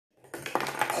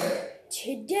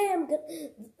Today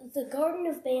the Garden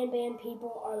of Banban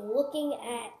people are looking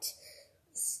at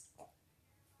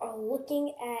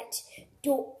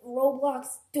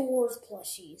Roblox Doors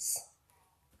plushies.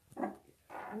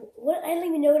 What I don't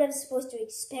even know what I'm supposed to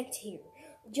expect here.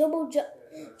 Jumbo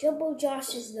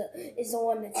Josh is the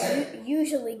one that's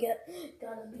usually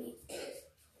gonna be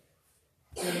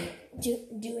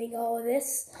doing all of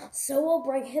this, so we'll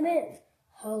bring him in.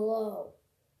 Hello.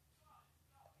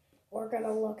 We're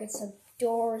gonna look at some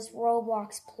Doors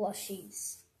Roblox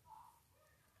plushies.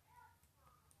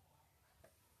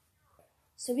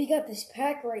 So we got this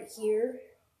pack right here.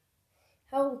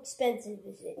 How expensive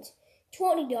is it?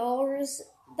 $20.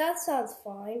 That sounds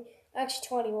fine. Actually,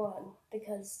 21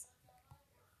 because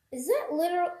is that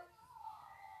literal?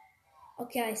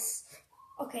 Okay,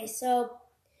 so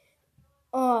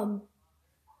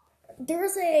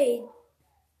there's a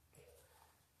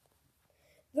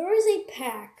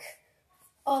pack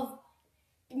of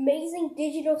amazing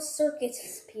digital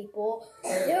circus people.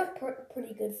 They're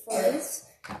pretty good friends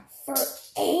for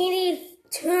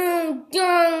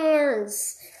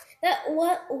 $82.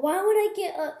 Why would I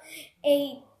get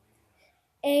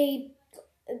a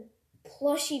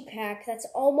plushie pack that's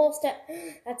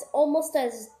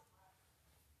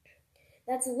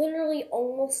literally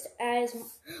almost as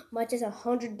much as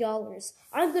 $100?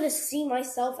 I'm gonna see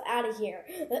myself out of here.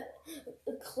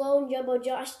 Clone Jumbo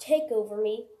Josh, take over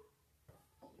me.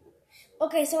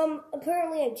 Okay, so I'm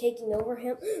taking over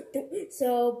him.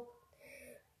 So,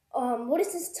 what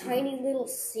is this tiny little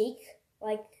Seek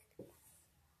like?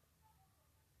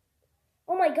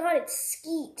 Oh my God, it's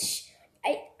Skeech.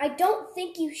 I don't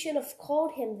think you should have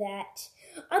called him that.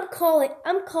 I'm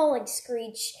calling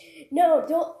Screech. No,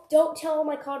 don't tell him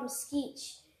I called him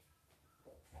Skeech.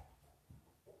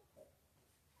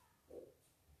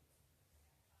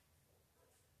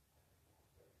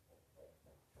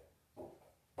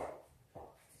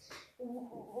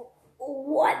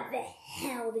 What the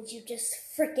hell did you just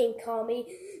freaking call me?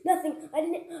 Nothing.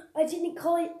 I didn't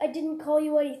call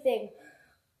you anything.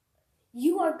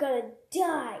 You are gonna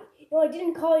die. No, I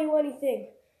didn't call you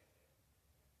anything.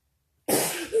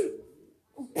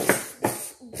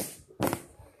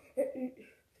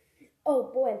 Oh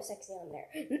boy, I'm sexy on there.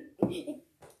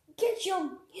 Get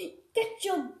your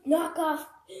knockoff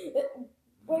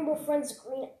Rainbow Friends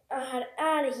green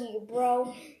out of here,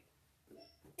 bro.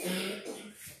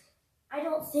 I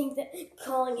don't think that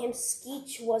calling him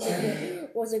Skeech was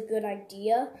a good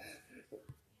idea.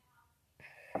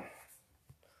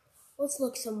 Let's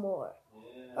look some more.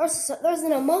 There's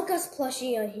an Among Us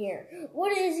plushie on here.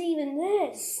 What is even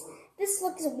this? This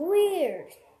looks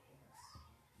weird.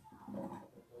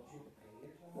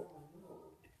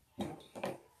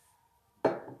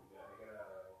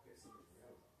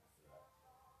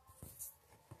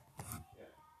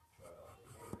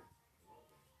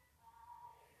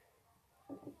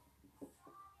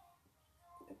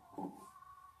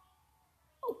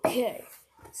 Okay,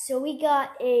 so we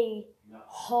got a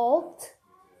Halt.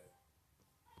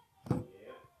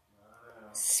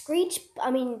 Seek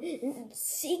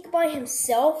by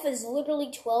himself is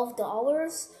literally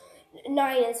 $12.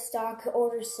 Not in stock,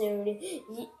 order soon.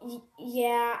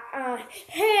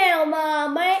 Hell,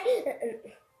 Mom, man.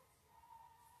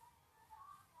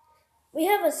 We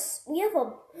have a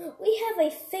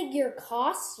figure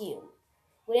costume.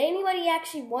 Would anybody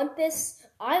actually want this?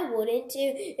 I wouldn't.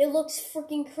 It looks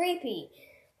freaking creepy.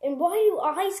 And why do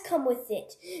eyes come with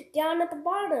it? Down at the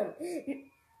bottom.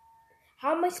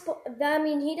 How am I supposed...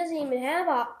 he doesn't even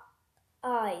have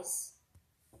eyes.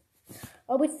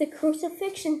 Oh, it's the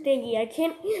crucifixion thingy.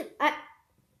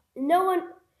 No one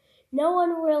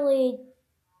really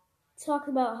talked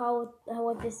about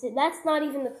what this is. That's not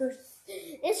even the crucifixion.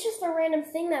 It's just a random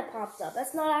thing that pops up.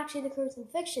 That's not actually the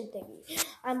crucifixion thingy.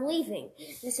 I'm leaving.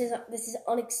 This is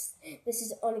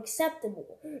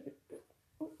unacceptable.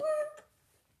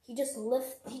 He just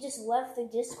left the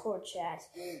Discord chat.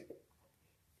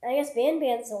 I guess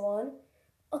Banban's the one.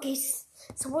 Okay,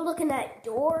 so we're looking at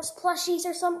Doors plushies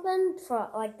or something for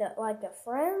like the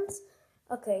friends.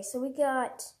 Okay, so we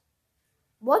got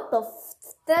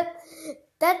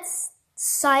that's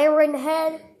Siren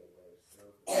Head.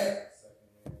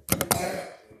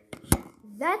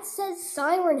 That says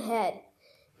Siren Head.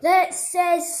 That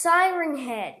says Siren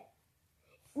Head.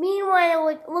 Meanwhile,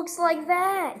 it looks like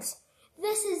that.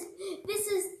 This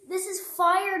is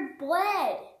Fired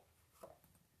Bled.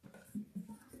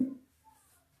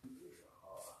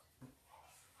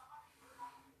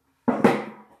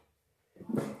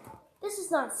 This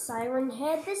is not Siren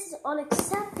Head. This is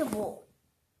unacceptable.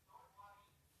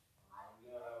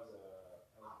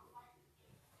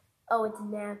 Oh, it's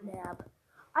Nab Nab.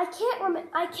 I can't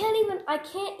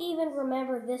even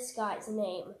remember this guy's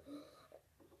name.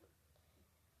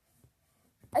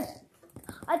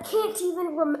 I can't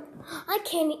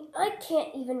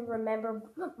even remember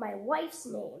my wife's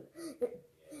name.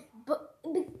 But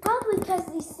probably because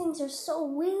these things are so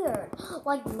weird.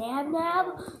 Like Nab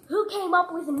Nab. Who came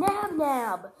up with Nab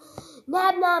Nab?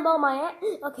 Nab Nab on my...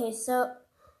 Okay, so...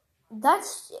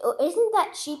 Isn't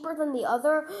that cheaper than the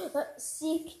other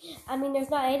I mean, there's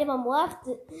not 8 of them left,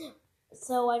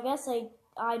 so I guess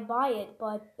I'd buy it,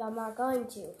 but I'm not going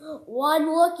to. One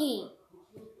lookie.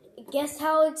 Guess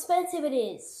how expensive it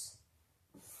is?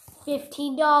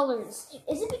 $15.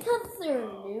 Is it because they're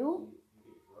new?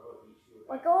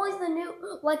 Like always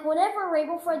whenever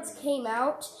Rainbow Friends came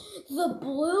out, the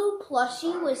blue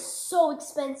plushie was so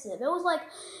expensive. It was like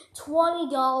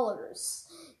 $20.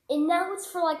 And now it's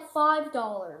for like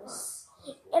 $5.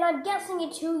 And I'm guessing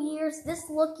in 2 years, this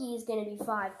lookie is going to be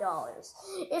 $5.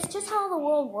 It's just how the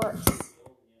world works.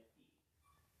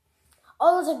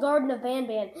 Oh, there's a Garden of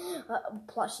Banban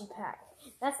plushie pack.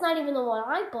 That's not even the one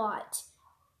I bought.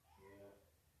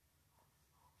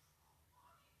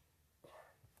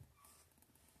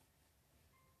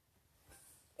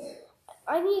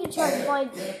 I need to try to find...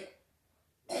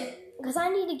 Because I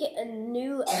need to get a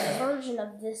new version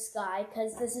of this guy,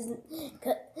 because this isn't...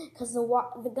 Because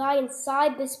the guy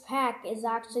inside this pack is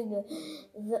actually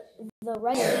the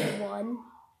regular one.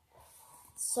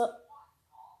 So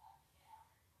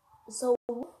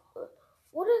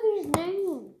what are these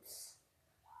names?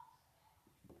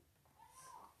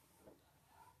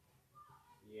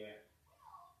 Yeah.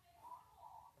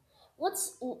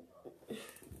 Let's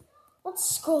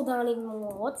scroll down even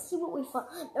more. Let's see what we find.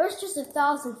 There's just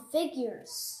 1,000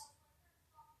 figures.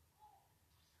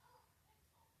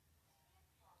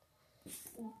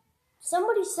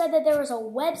 Somebody said that there was a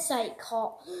website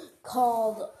called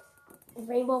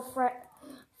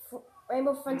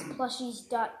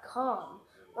RainbowFriendsPlushies.com.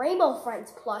 Rainbow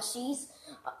Friends Plushies.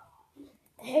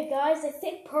 Hey guys, I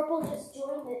think Purple just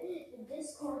joined the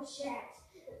Discord chat.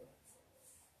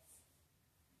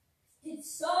 Did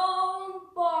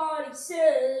somebody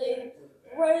say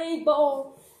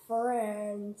Rainbow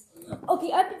Friends?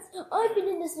 Okay, I've been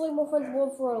in this Rainbow Friends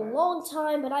world for a long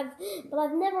time, but I've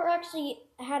never actually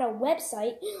had a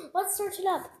website. Let's search it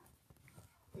up.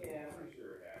 Yeah, I'm pretty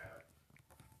sure it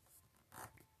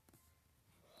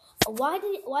has.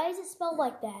 Why is it spelled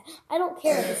like that? I don't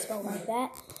care if it's spelled like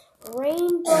that.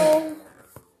 Rainbow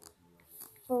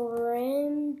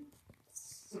Friends.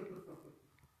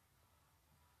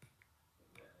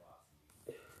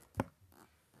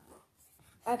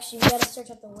 Actually, we gotta search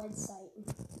up the website.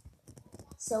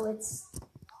 So it's...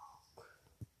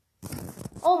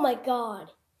 Oh my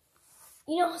god.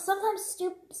 You know, sometimes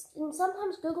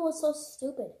Google is so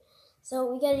stupid. So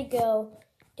we gotta go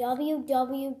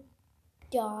www.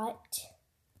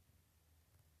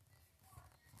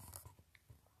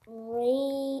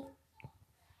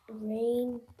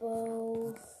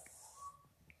 Rainbow...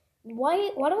 Why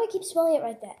do I keep spelling it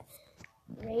like that?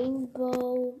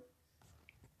 Rainbow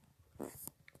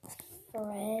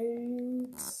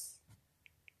Friends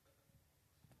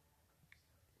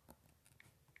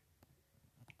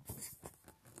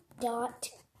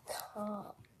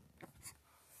 .com.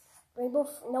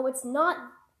 No, it's not.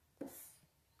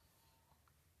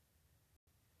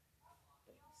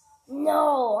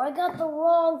 No, I got the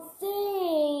wrong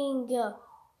thing. No.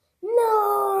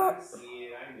 I see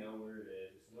it. I know where it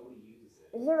is. Nobody uses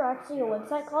it. Is there actually a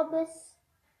website called this?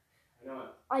 I know it.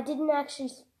 I didn't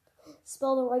actually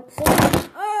spell the right thing.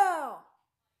 Oh!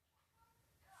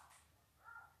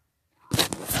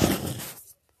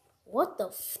 What the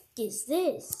f is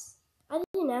this? I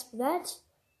didn't ask for that.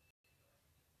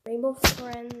 Rainbow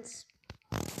Friends.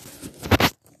 Yeah,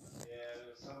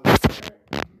 there's something there.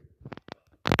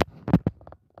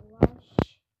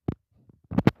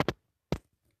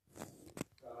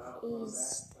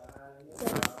 Is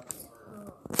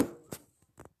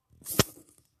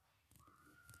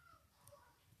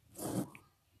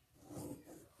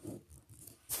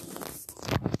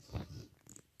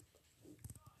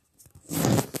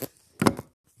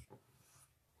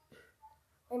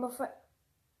Rainbow Friends.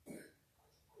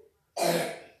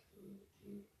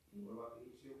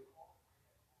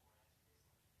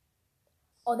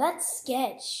 Oh, that's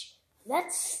sketch.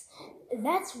 That's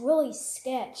really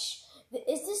sketch.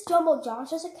 Is this Jumbo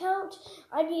Josh's account?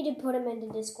 I need to put him into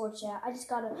Discord chat. I just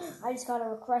got a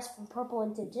request from Purple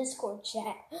into Discord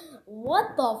chat.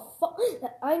 What the fuck?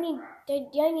 I need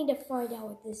to find out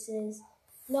what this is.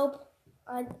 Nope.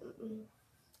 Wow.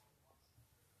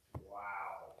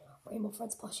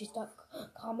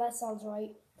 RainbowFriendsPlushies.com. That sounds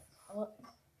right.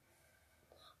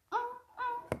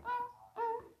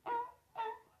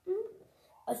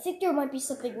 think there might be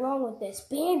something wrong with this.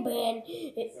 Banban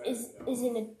is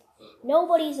in a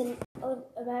nobody's a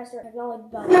master of technology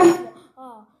about this.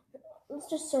 Let's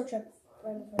just search up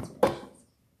random friends plushies.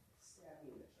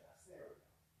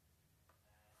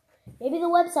 Maybe the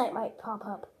website might pop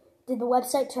up. Did the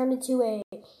website turn into a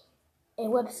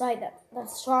website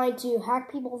that's trying to hack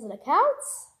people's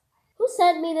accounts? Who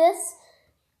sent me this?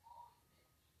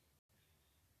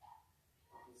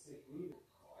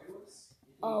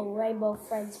 Oh, Rainbow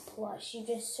Friends Plush. You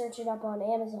just search it up on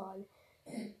Amazon.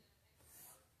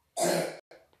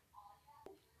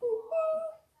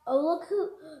 Oh,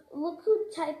 look who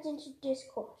typed into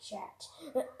Discord chat.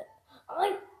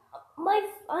 I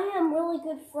am really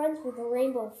good friends with the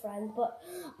Rainbow Friends,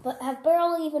 but have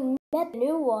barely even met the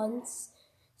new ones.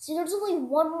 See, there's only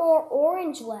one more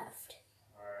orange left.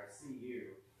 Alright, I see you.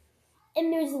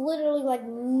 And there's literally like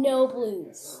no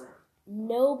blues.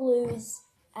 No blues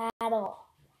at all.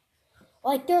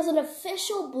 Like there's an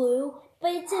official blue,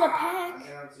 but it's in a pack. I'm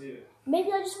down too.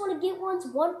 Maybe I just want to get ones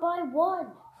one by one.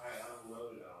 I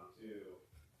unloaded on too.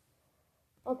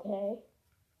 Okay.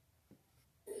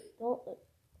 Don't.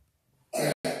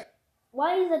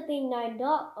 Why is the thing 9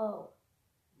 dot? Oh.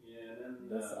 Yeah,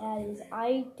 then This ad is.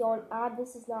 I don't add.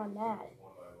 This is not an ad.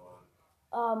 One by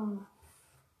one.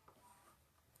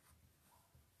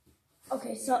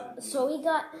 Okay, so we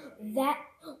got that.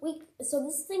 So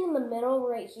this thing in the middle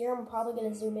right here. I'm probably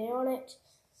gonna zoom in on it.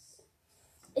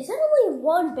 Is there only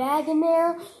one bag in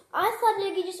there? I thought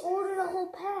they could just order the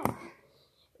whole pack.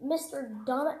 Mr.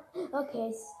 Donut.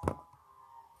 Okay.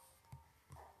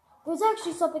 There's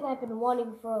actually something I've been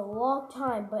wanting for a long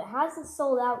time, but it hasn't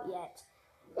sold out yet.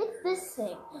 It's this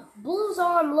thing. Blue's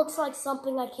arm looks like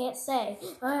something I can't say.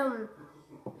 You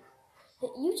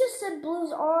just said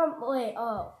Blue's arm. Wait,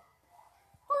 oh.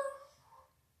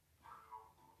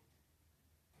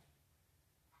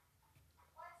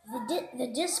 The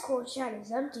Discord chat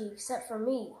is empty except for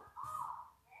me.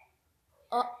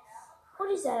 What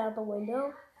is that out the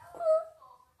window?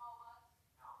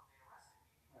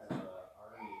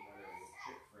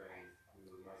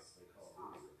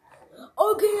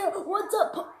 Okay, what's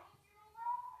up?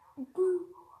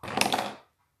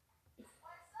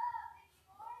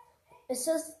 It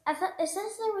says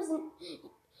there was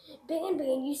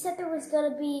Banban. You said there was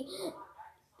gonna be.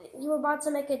 You were about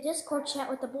to make a Discord chat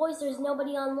with the boys. There's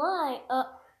nobody online.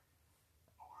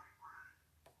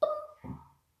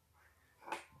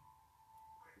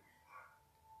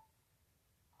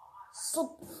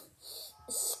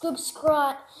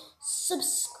 Subscribe.